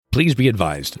Please be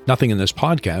advised, nothing in this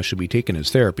podcast should be taken as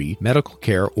therapy, medical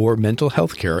care, or mental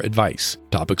health care advice.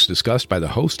 Topics discussed by the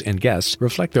host and guests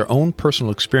reflect their own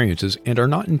personal experiences and are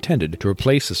not intended to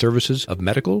replace the services of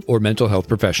medical or mental health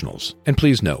professionals. And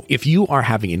please know, if you are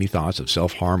having any thoughts of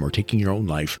self-harm or taking your own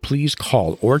life, please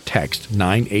call or text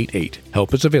 988.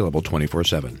 Help is available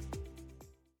 24/7.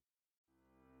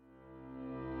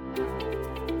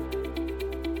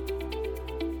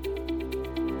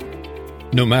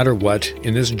 No matter what,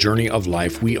 in this journey of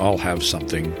life, we all have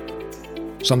something.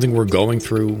 Something we're going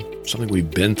through, something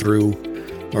we've been through,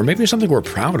 or maybe something we're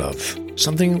proud of,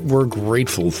 something we're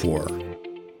grateful for.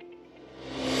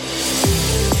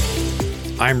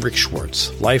 I'm Rick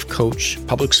Schwartz, life coach,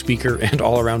 public speaker, and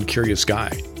all-around curious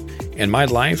guy. And my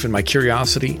life and my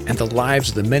curiosity and the lives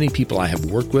of the many people I have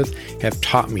worked with have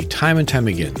taught me time and time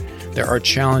again there are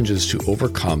challenges to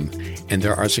overcome and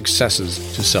there are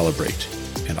successes to celebrate.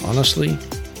 And honestly,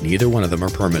 neither one of them are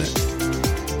permanent.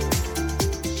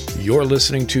 You're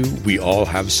listening to We All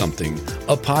Have Something,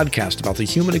 a podcast about the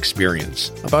human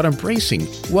experience, about embracing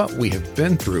what we have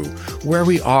been through, where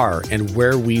we are, and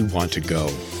where we want to go.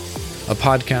 A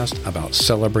podcast about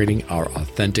celebrating our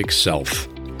authentic self.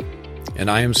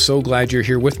 And I am so glad you're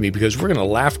here with me because we're going to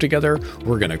laugh together,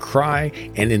 we're going to cry,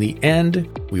 and in the end,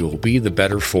 we will be the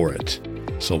better for it.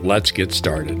 So let's get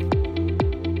started.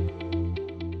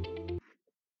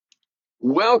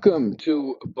 Welcome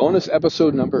to bonus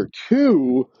episode number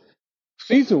 2,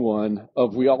 season 1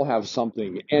 of We All Have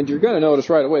Something. And you're going to notice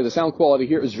right away the sound quality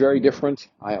here is very different.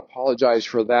 I apologize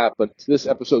for that, but this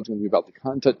episode is going to be about the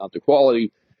content, not the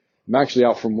quality. I'm actually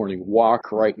out for a morning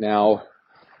walk right now,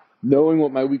 knowing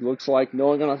what my week looks like,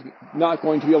 knowing I'm not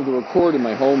going to be able to record in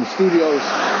my home studios,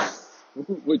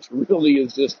 which really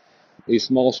is just a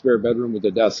small spare bedroom with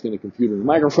a desk and a computer and a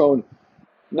microphone.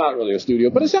 Not really a studio,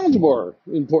 but it sounds more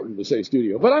important to say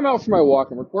studio. But I'm out for my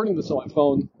walk. I'm recording this on my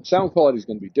phone. Sound quality is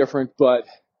going to be different, but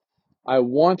I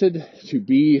wanted to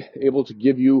be able to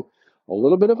give you a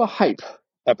little bit of a hype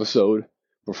episode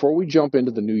before we jump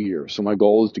into the new year. So my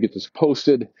goal is to get this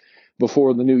posted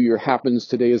before the new year happens.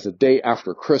 Today is the day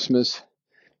after Christmas.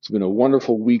 It's been a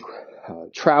wonderful week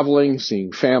traveling,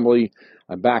 seeing family.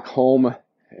 I'm back home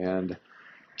and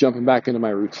jumping back into my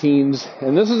routines.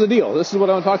 And this is the deal. This is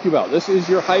what I want to talk to you about. This is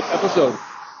your hype episode.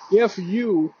 If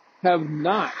you have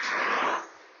not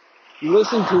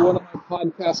listened to one of my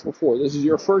podcasts before, this is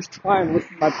your first time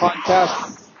listening to my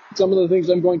podcast, some of the things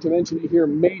I'm going to mention here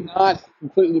may not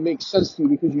completely make sense to you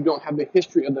because you don't have the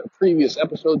history of the previous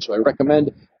episode. So I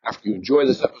recommend after you enjoy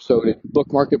this episode,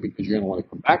 bookmark it because you're going to want to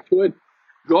come back to it.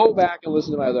 Go back and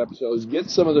listen to my other episodes. Get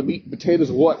some of the meat and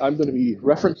potatoes of what I'm going to be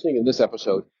referencing in this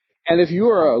episode. And if you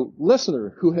are a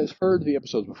listener who has heard the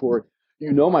episodes before,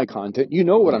 you know my content, you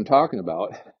know what I'm talking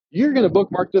about, you're going to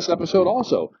bookmark this episode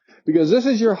also, because this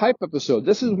is your hype episode.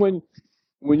 This is when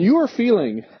you are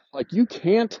feeling like you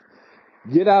can't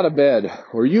get out of bed,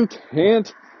 or you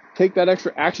can't take that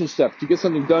extra action step to get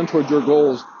something done towards your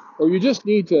goals, or you just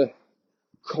need to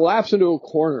collapse into a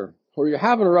corner, or you're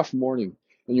having a rough morning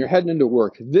and you're heading into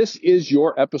work. This is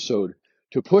your episode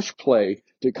to push play,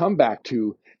 to come back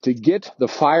to get the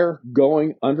fire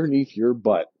going underneath your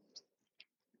butt.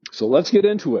 So let's get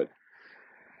into it.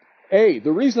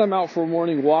 The reason I'm out for a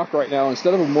morning walk right now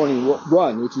instead of a morning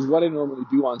run, which is what I normally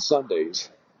do on Sundays,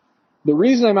 the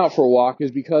reason I'm out for a walk is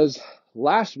because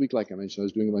last week, like I mentioned, I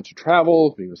was doing a bunch of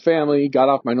travel, being with family, got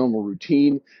off my normal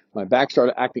routine. My back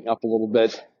started acting up a little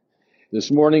bit. This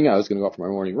morning, I was going to go out for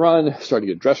my morning run, started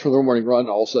to get dressed for the morning run.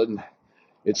 All of a sudden,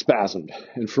 it spasmed.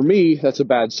 And for me, that's a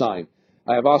bad sign.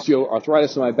 I have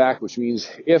osteoarthritis in my back, which means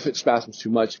if it spasms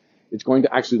too much, it's going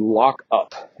to actually lock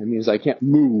up. It means I can't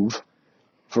move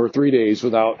for 3 days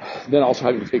without then also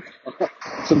having to take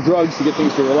some drugs to get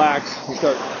things to relax and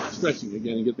start stretching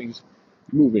again and get things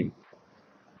moving.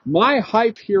 My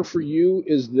hype here for you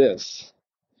is this.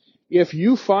 If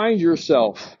you find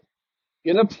yourself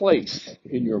in a place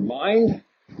in your mind,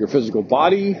 your physical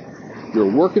body, your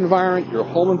work environment, your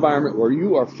home environment, where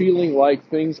you are feeling like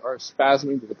things are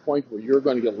spasming to the point where you're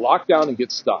going to get locked down and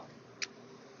get stuck,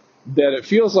 that it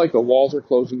feels like the walls are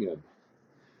closing in,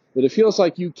 that it feels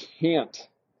like you can't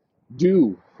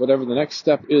do whatever the next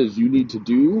step is you need to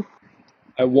do,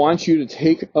 I want you to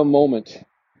take a moment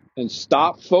and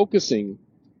stop focusing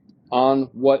on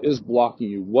what is blocking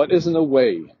you, what is in the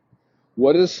way,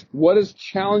 what is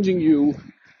challenging you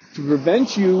to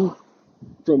prevent you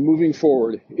from moving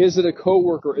forward. Is it a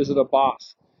coworker? Is it a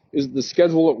boss? Is it the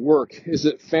schedule at work? Is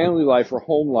it family life or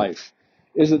home life?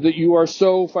 Is it that you are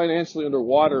so financially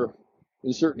underwater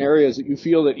in certain areas that you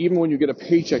feel that even when you get a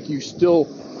paycheck, you still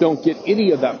don't get any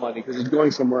of that money because it's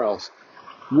going somewhere else?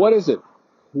 What is it?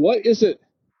 What is it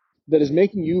that is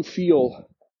making you feel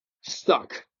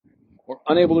stuck or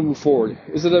unable to move forward?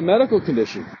 Is it a medical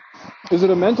condition? Is it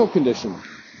a mental condition?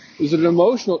 Is it an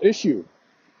emotional issue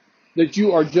that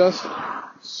you are just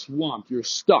swamped? You're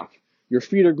stuck. Your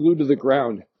feet are glued to the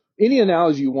ground. Any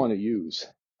analogy you want to use.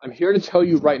 I'm here to tell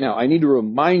you right now, I need to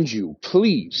remind you,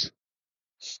 please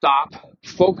stop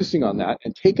focusing on that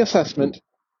and take assessment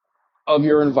of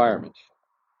your environment.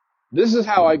 This is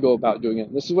how I go about doing it.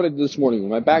 And this is what I did this morning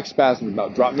when my back spasmed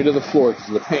about dropped me to the floor because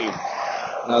of the pain.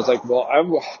 And I was like, well,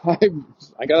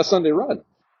 I got a Sunday run.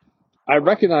 I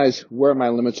recognize where my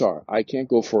limits are. I can't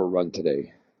go for a run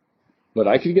today, but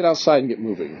I can get outside and get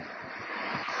moving.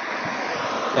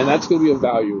 And that's going to be a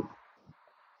value.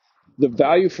 The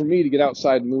value for me to get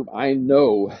outside and move, I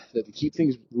know that to keep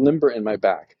things limber in my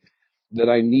back, that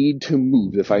I need to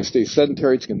move. If I stay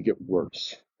sedentary, it's going to get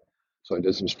worse. So I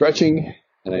did some stretching,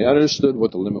 and I understood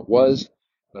what the limit was,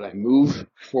 but I moved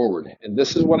forward. And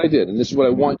this is what I did, and this is what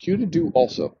I want you to do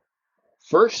also.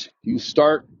 First, you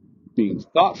start being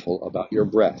thoughtful about your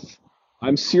breath.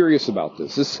 I'm serious about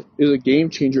this. This is a game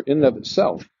changer in and of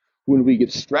itself. When we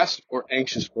get stressed or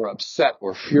anxious or upset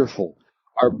or fearful,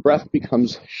 our breath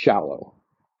becomes shallow.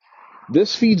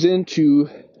 This feeds into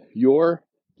your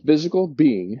physical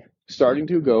being starting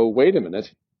to go, wait a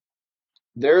minute,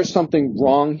 there's something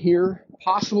wrong here,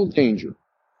 possible danger.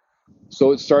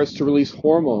 So it starts to release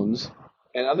hormones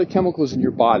and other chemicals in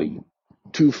your body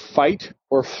to fight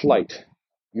or flight.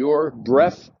 Your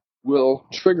breath will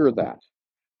trigger that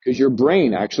because your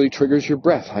brain actually triggers your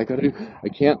breath. I don't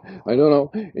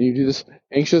know. And you do this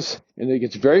anxious and it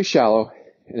gets very shallow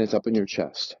and it's up in your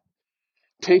chest.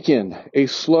 Take in a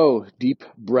slow, deep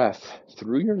breath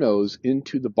through your nose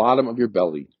into the bottom of your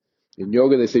belly. In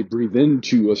yoga, they say breathe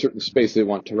into a certain space they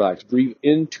want to relax. Breathe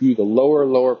into the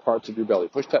lower parts of your belly.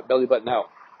 Push that belly button out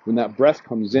when that breath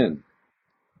comes in.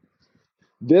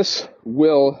 This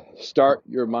will start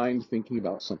your mind thinking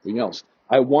about something else.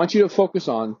 I want you to focus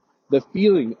on the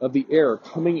feeling of the air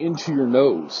coming into your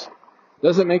nose.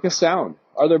 Does it make a sound?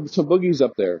 Are there some boogies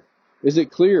up there? Is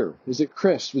it clear? Is it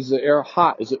crisp? Is the air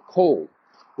hot? Is it cold?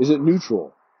 Is it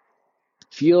neutral?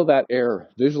 Feel that air.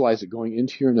 Visualize it going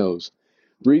into your nose.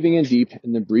 Breathing in deep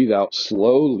and then breathe out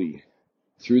slowly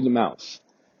through the mouth.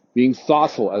 Being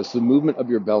thoughtful as the movement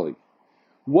of your belly.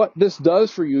 What this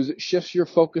does for you is it shifts your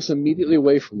focus immediately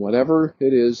away from whatever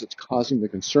it is that's causing the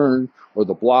concern or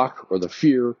the block or the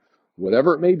fear,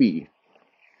 whatever it may be.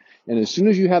 And as soon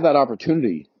as you have that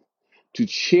opportunity to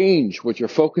change what your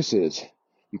focus is,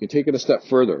 you can take it a step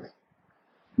further.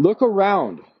 Look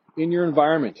around in your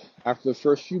environment after the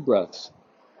first few breaths.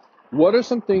 What are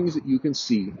some things that you can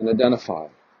see and identify?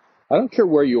 I don't care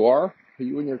where you are. Are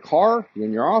you in your car? Are you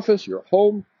in your office? You're at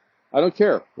home? I don't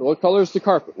care. What color is the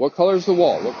carpet? What color is the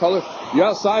wall? What color? You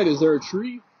outside? Is there a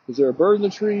tree? Is there a bird in the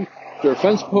tree? Is there a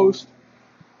fence post?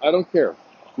 I don't care.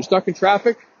 You're stuck in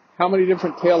traffic? How many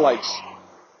different taillights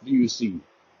do you see?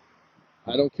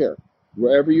 I don't care.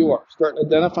 Wherever you are, start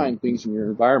identifying things in your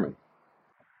environment.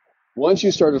 Once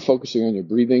you started focusing on your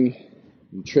breathing,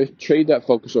 you trade that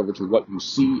focus over to what you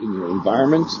see in your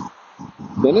environment.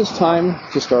 Then it's time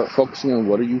to start focusing on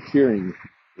what are you hearing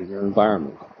in your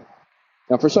environment.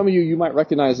 Now, for some of you, you might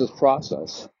recognize this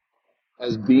process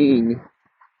as being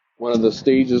one of the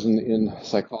stages in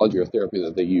psychology or therapy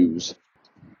that they use,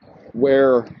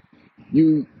 where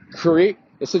you create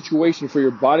a situation for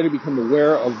your body to become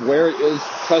aware of where it is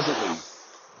presently.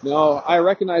 Now, I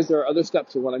recognize there are other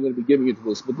steps of what I'm going to be giving you to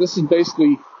this, but this is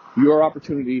basically your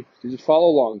opportunity to just follow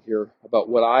along here about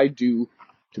what I do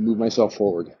to move myself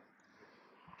forward.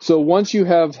 So once you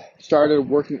have started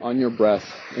working on your breath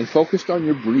and focused on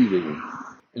your breathing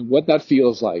and what that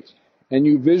feels like, and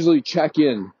you visually check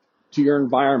in to your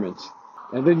environment,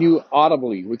 and then you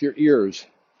audibly, with your ears,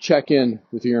 check in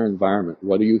with your environment.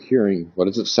 What are you hearing? What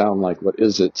does it sound like? What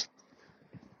is it?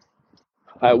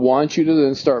 I want you to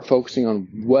then start focusing on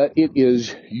what it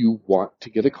is you want to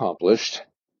get accomplished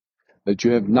that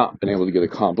you have not been able to get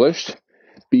accomplished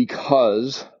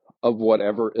because of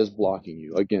whatever is blocking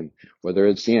you. Again, whether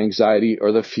it's the anxiety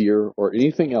or the fear or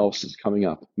anything else that's coming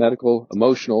up, medical,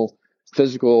 emotional,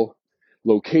 physical,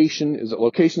 location. Is it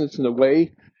location that's in the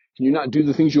way? Can you not do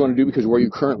the things you want to do because of where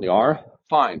you currently are?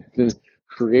 Fine. Then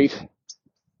create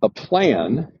a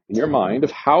plan in your mind of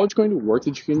how it's going to work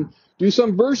that you can do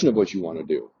some version of what you want to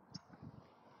do.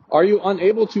 Are you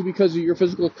unable to because of your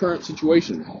physical current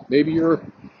situation? Maybe you're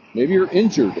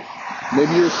injured.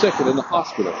 Maybe you're sick and in the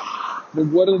hospital.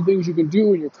 Then what are the things you can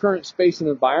do in your current space and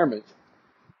environment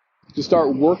to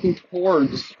start working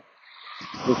towards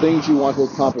the things you want to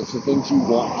accomplish, the things you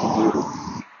want to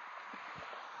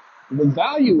do? The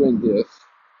value in this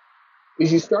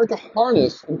is you start to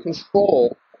harness and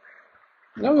control.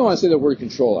 Now we want to say the word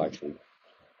control, actually.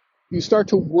 You start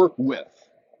to work with.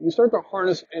 You start to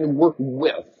harness and work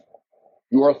with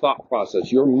your thought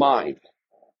process, your mind.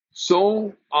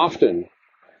 So often,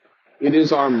 it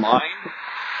is our mind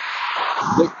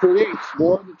that creates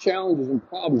more of the challenges and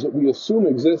problems that we assume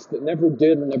exist that never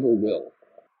did or never will.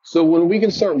 So when we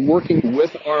can start working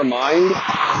with our mind,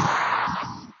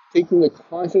 taking the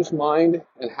conscious mind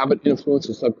and have it influence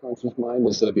the subconscious mind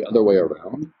instead of the other way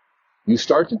around, you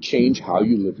start to change how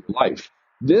you live your life.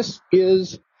 This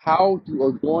is how you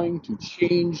are going to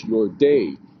change your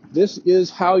day. This is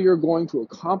how you're going to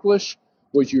accomplish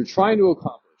what you're trying to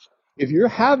accomplish. If you're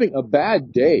having a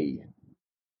bad day,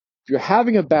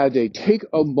 take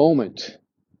a moment.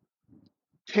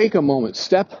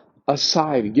 Step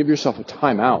aside and give yourself a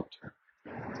time out.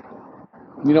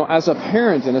 You know, as a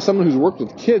parent and as someone who's worked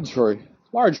with kids for a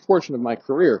large portion of my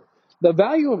career, the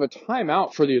value of a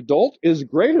timeout for the adult is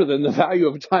greater than the value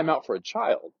of a timeout for a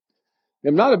child.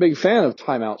 I'm not a big fan of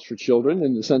timeouts for children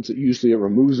in the sense that usually it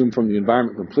removes them from the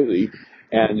environment completely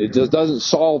and it just doesn't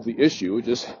solve the issue. It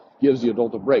just gives the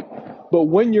adult a break. But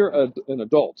when you're an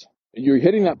adult and you're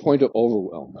hitting that point of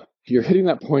overwhelm, you're hitting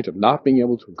that point of not being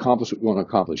able to accomplish what you want to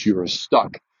accomplish, you are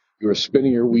stuck, you are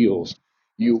spinning your wheels,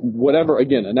 whatever,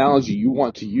 again, analogy you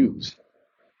want to use,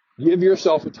 give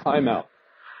yourself a timeout.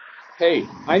 Hey,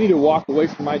 I need to walk away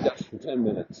from my desk for 10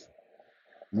 minutes.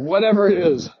 Whatever it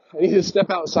is, I need to step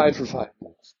outside for 5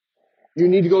 minutes. You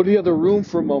need to go to the other room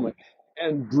for a moment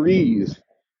and breathe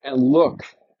and look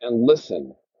and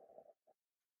listen.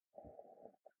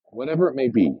 Whatever it may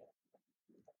be,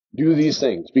 do these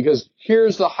things because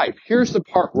here's the hype. Here's the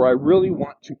part where I really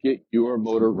want to get your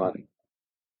motor running.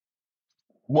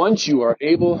 Once you are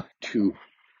able to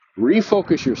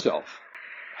refocus yourself,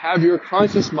 have your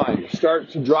conscious mind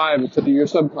start to drive instead of your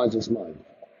subconscious mind.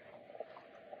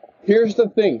 Here's the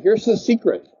thing. Here's the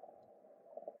secret.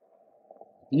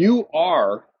 You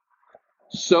are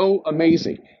so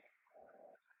amazing.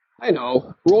 I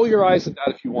know. Roll your eyes at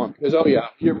that if you want. Because, oh yeah,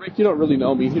 Rick, you don't really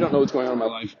know me. You don't know what's going on in my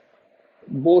life.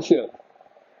 Bullshit.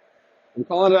 I'm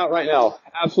calling it out right now.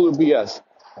 Absolute BS.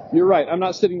 You're right. I'm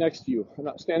not sitting next to you. I'm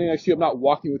not standing next to you. I'm not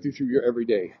walking with you through your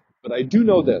everyday. But I do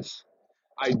know this.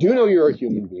 I do know you're a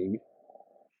human being.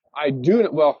 I do know,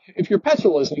 well, if your pets are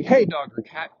listening, hey, dog or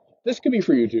cat, this could be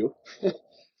for you too.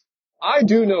 I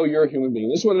do know you're a human being.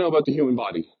 This is what I know about the human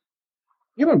body.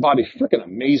 The human body's freaking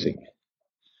amazing.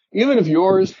 Even if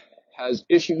yours has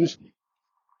issues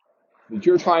that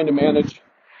you're trying to manage,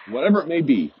 whatever it may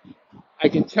be, I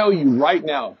can tell you right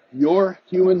now, your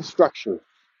human structure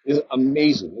is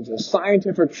amazing. It's a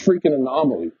scientific freaking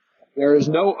anomaly. There is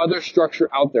no other structure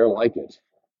out there like it.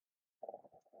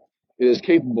 It is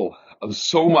capable of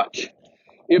so much.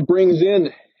 It brings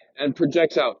in and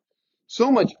projects out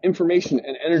so much information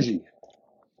and energy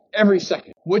every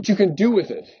second. What you can do with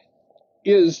it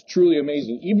is truly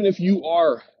amazing. Even if you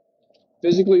are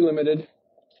physically limited,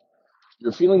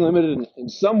 you're feeling limited in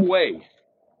some way,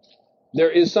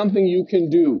 there is something you can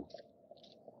do.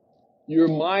 Your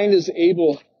mind is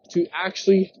able to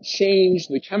actually change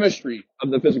the chemistry of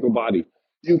the physical body.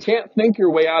 You can't think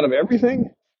your way out of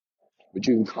everything, but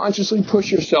you can consciously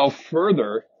push yourself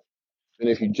further than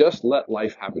if you just let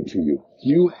life happen to you.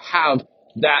 You have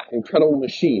that incredible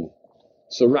machine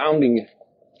surrounding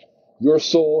your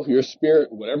soul, your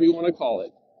spirit, whatever you want to call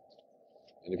it.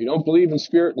 And if you don't believe in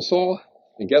spirit and soul,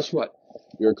 then guess what?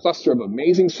 You're a cluster of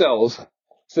amazing cells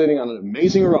sitting on an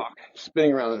amazing rock,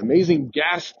 spinning around an amazing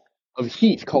gas of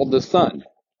heat called the sun.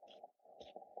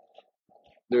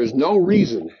 There's no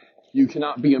reason you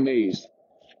cannot be amazed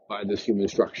by this human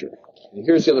structure. And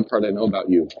here's the other part I know about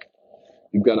you.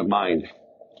 You've got a mind.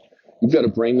 You've got a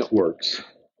brain that works.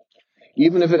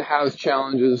 Even if it has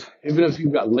challenges, even if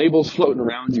you've got labels floating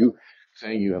around you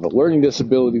saying you have a learning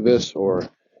disability, this, or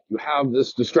you have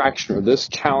this distraction or this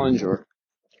challenge or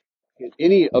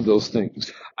any of those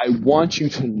things, I want you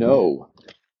to know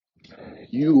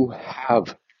you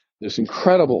have this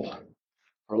incredible,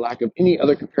 for lack of any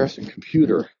other comparison,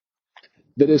 computer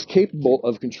that is capable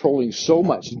of controlling so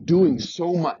much, doing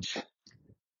so much,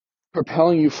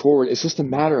 propelling you forward. It's just a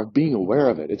matter of being aware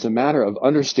of it. It's a matter of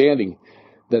understanding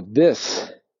that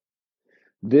this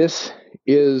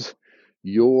is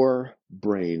your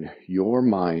brain, your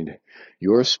mind,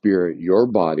 your spirit, your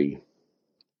body,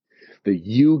 that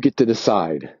you get to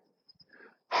decide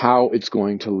how it's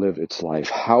going to live its life,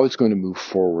 how it's going to move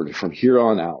forward from here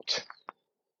on out.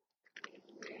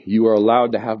 You are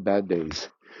allowed to have bad days.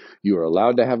 You are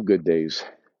allowed to have good days.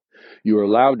 You are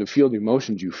allowed to feel the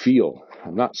emotions you feel.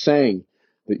 I'm not saying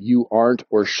that you aren't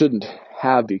or shouldn't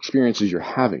have the experiences you're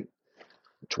having.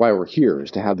 That's why we're here,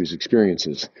 is to have these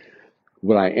experiences.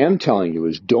 What I am telling you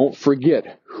is don't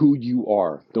forget who you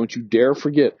are. Don't you dare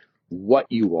forget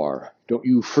what you are. Don't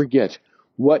you forget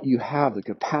what you have the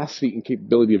capacity and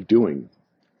capability of doing.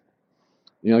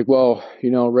 You're like, well,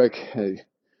 Rick,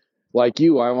 like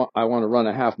you, I want to run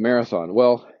a half marathon.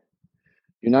 Well,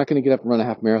 you're not going to get up and run a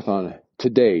half marathon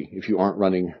today if you aren't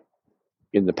running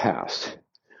in the past.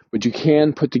 But you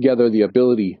can put together the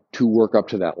ability to work up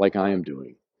to that, like I am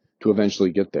doing, to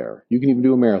eventually get there. You can even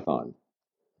do a marathon.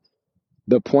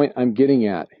 The point I'm getting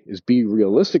at is be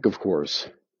realistic, of course,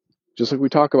 just like we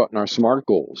talk about in our SMART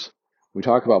goals. We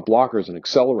talk about blockers and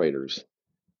accelerators,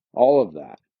 all of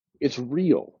that. It's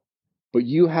real. But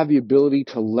you have the ability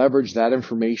to leverage that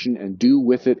information and do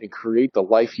with it and create the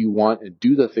life you want and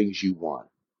do the things you want.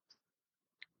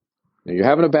 Now, you're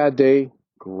having a bad day?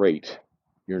 Great.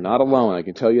 You're not alone, I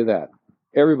can tell you that.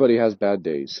 Everybody has bad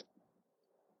days.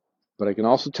 But I can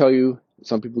also tell you that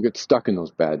some people get stuck in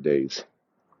those bad days.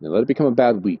 They let it become a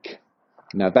bad week.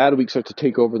 And that bad week starts to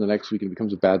take over the next week and it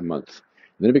becomes a bad month.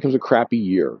 And then it becomes a crappy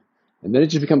year. And then it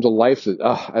just becomes a life that,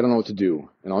 I don't know what to do.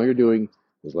 And all you're doing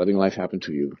is letting life happen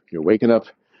to you. You're waking up,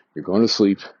 you're going to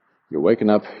sleep, you're waking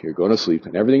up, you're going to sleep,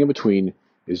 and everything in between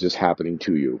is just happening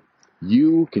to you.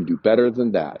 You can do better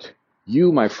than that.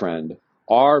 You, my friend,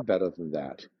 are better than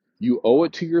that. You owe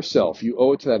it to yourself. You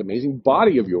owe it to that amazing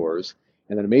body of yours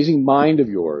and that amazing mind of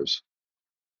yours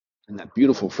and that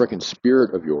beautiful frickin'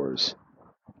 spirit of yours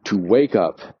to wake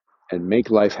up and make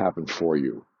life happen for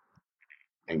you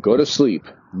and go to sleep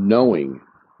knowing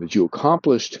that you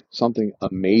accomplished something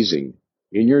amazing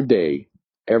in your day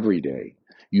every day.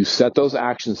 You set those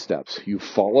action steps. You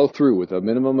follow through with a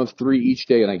minimum of 3 each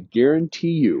day. And I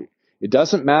guarantee you, it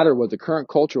doesn't matter what the current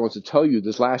culture wants to tell you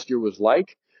this last year was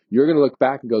like. You're going to look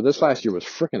back and go, this last year was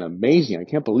freaking amazing. I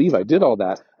can't believe I did all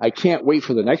that. I can't wait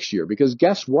for the next year, because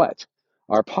guess what?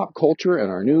 Our pop culture and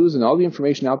our news and all the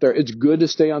information out there, it's good to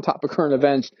stay on top of current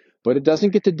events, but it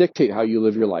doesn't get to dictate how you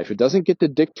live your life. It doesn't get to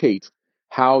dictate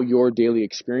how your daily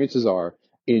experiences are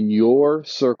in your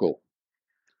circle.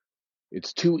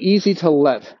 It's too easy to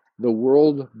let the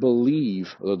world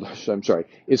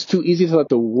it's too easy to let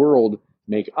the world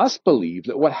make us believe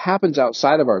that what happens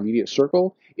outside of our immediate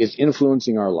circle is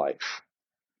influencing our life.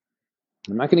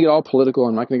 I'm not going to get all political.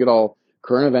 I'm not going to get all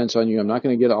current events on you. I'm not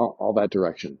going to get all that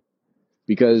direction.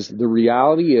 Because the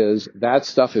reality is that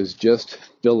stuff is just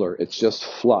filler. It's just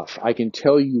fluff. I can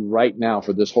tell you right now,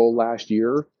 for this whole last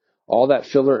year, all that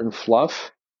filler and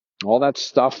fluff, all that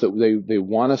stuff that they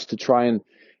want us to try and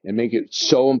make it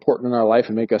so important in our life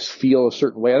and make us feel a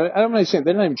certain way. I don't mind saying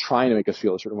they're not even trying to make us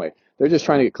feel a certain way. They're just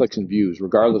trying to get clicks and views,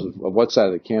 regardless of what side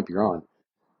of the camp you're on.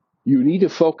 You need to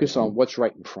focus on what's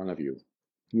right in front of you.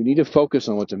 You need to focus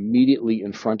on what's immediately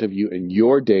in front of you in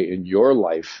your day, in your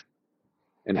life,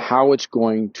 and how it's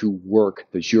going to work,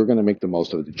 that you're going to make the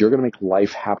most of it, that you're going to make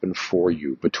life happen for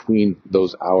you between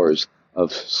those hours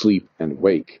of sleep and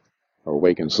wake, or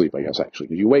wake and sleep, I guess, actually.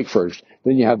 Because you wake first,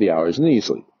 then you have the hours, and then you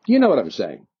sleep. You know what I'm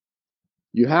saying.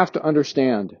 You have to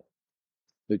understand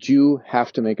that you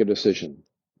have to make a decision.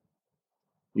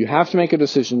 You have to make a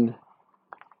decision.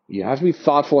 You have to be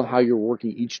thoughtful in how you're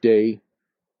working each day.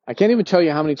 I can't even tell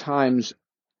you how many times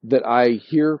that I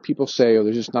hear people say,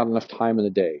 there's just not enough time in the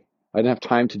day. I didn't have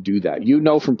time to do that. You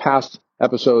know, from past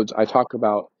episodes, I talk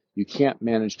about you can't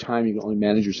manage time. You can only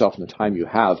manage yourself in the time you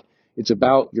have. It's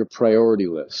about your priority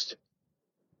list.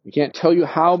 I can't tell you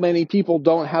how many people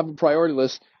don't have a priority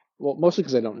list. Well, mostly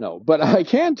because I don't know. But I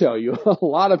can tell you a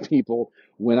lot of people,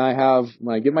 when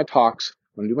I give my talks,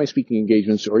 when I do my speaking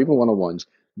engagements, or even one-on-ones,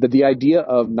 that the idea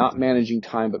of not managing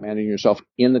time but managing yourself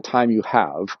in the time you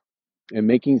have and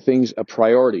making things a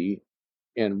priority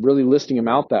and really listing them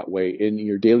out that way in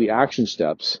your daily action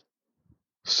steps,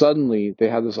 suddenly they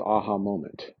have this aha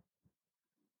moment.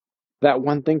 That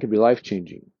one thing could be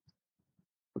life-changing.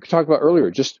 We talked about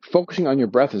earlier, just focusing on your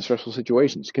breath in stressful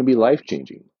situations can be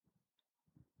life-changing.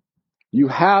 You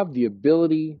have the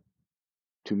ability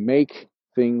to make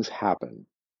things happen.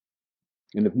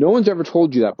 And if no one's ever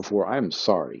told you that before, I'm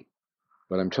sorry.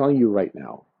 But I'm telling you right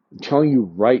now. I'm telling you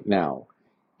right now,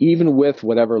 even with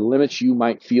whatever limits you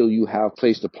might feel you have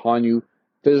placed upon you,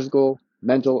 physical,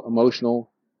 mental,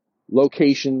 emotional,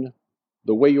 location,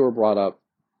 the way you were brought up,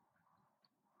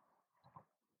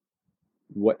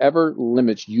 whatever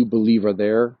limits you believe are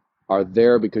there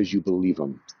because you believe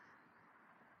them.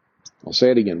 I'll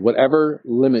say it again. Whatever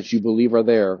limits you believe are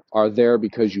there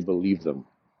because you believe them.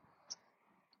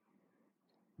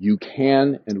 You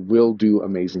can and will do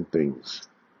amazing things.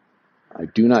 I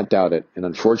do not doubt it. And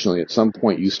unfortunately, at some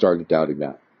point, you started doubting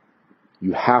that.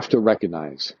 You have to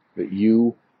recognize that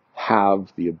you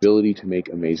have the ability to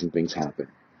make amazing things happen.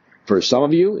 For some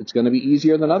of you, it's going to be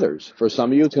easier than others. For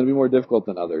some of you, it's going to be more difficult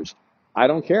than others. I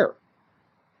don't care.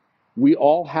 We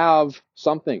all have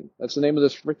something. That's the name of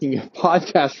this freaking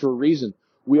podcast for a reason.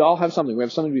 We all have something. We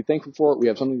have something to be thankful for. We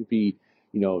have something to be,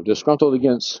 disgruntled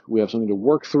against. We have something to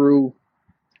work through.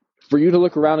 For you to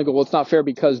look around and go, well, it's not fair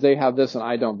because they have this and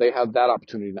I don't. They have that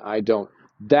opportunity and I don't.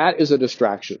 That is a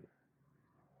distraction.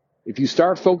 If you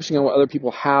start focusing on what other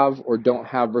people have or don't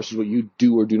have versus what you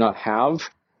do or do not have,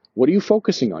 what are you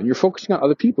focusing on? You're focusing on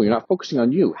other people. You're not focusing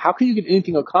on you. How can you get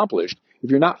anything accomplished if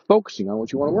you're not focusing on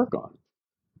what you want to work on?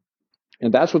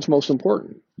 And that's what's most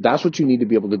important. That's what you need to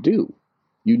be able to do.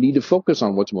 You need to focus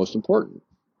on what's most important.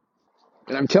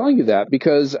 And I'm telling you that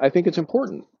because I think it's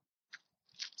important.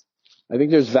 I think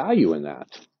there's value in that.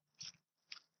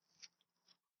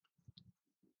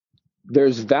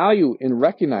 There's value in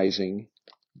recognizing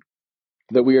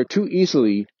that we are too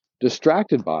easily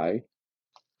distracted by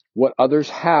what others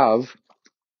have,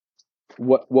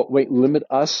 what might limit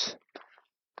us,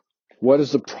 what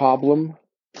is the problem.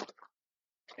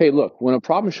 Hey, look, when a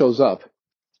problem shows up,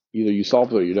 either you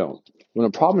solve it or you don't. When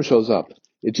a problem shows up,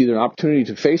 it's either an opportunity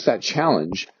to face that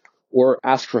challenge or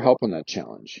ask for help on that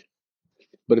challenge.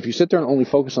 But if you sit there and only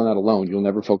focus on that alone, you'll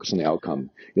never focus on the outcome.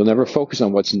 You'll never focus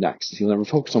on what's next. You'll never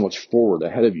focus on what's forward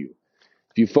ahead of you.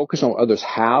 If you focus on what others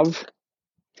have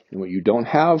and what you don't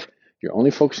have, you're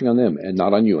only focusing on them and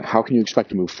not on you. How can you expect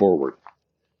to move forward?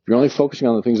 If you're only focusing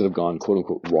on the things that have gone quote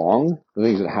unquote wrong, the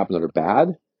things that happen that are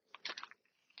bad,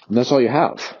 and that's all you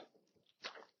have.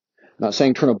 I'm not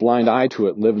saying turn a blind eye to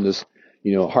it, live in this,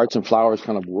 hearts and flowers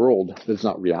kind of world that's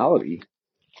not reality.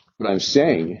 But I'm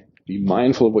saying be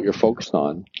mindful of what you're focused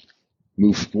on.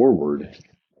 Move forward.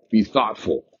 Be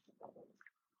thoughtful.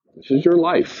 This is your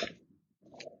life.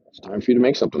 It's time for you to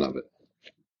make something of it.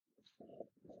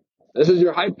 This is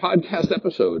your Hype Podcast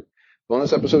episode.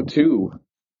 Bonus episode 2.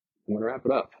 I'm going to wrap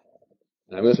it up.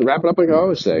 And I'm going to wrap it up like I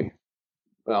always say.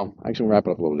 Well, I'm actually going to wrap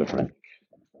it up a little different.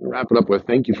 I'm going to wrap it up with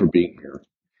thank you for being here.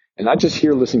 And not just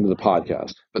here listening to the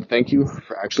podcast, but thank you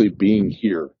for actually being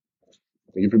here.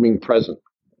 Thank you for being present.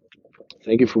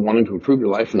 Thank you for wanting to improve your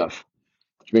life enough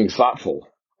to being thoughtful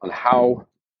on how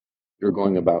you're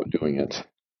going about doing it.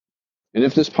 And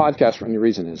if this podcast, for any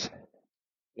reason, has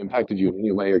impacted you in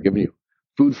any way or given you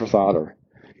food for thought or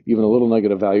even a little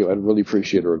negative value, I'd really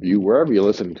appreciate a review wherever you're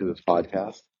listening to this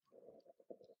podcast.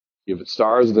 Give it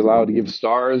stars if they're allowed to give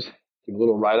stars. Give a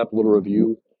little write-up, a little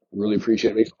review. I really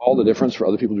appreciate it. It makes all the difference for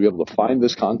other people to be able to find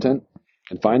this content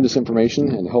and find this information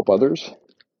and help others.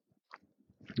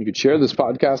 You could share this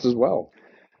podcast as well.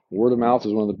 Word of mouth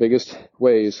is one of the biggest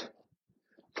ways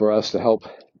for us to help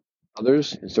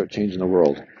others and start changing the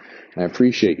world. And I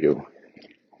appreciate you.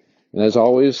 And as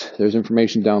always, there's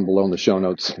information down below in the show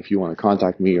notes. If you want to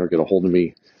contact me or get a hold of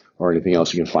me or anything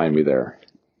else, you can find me there.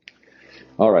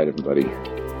 All right, everybody.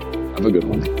 Have a good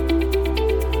one.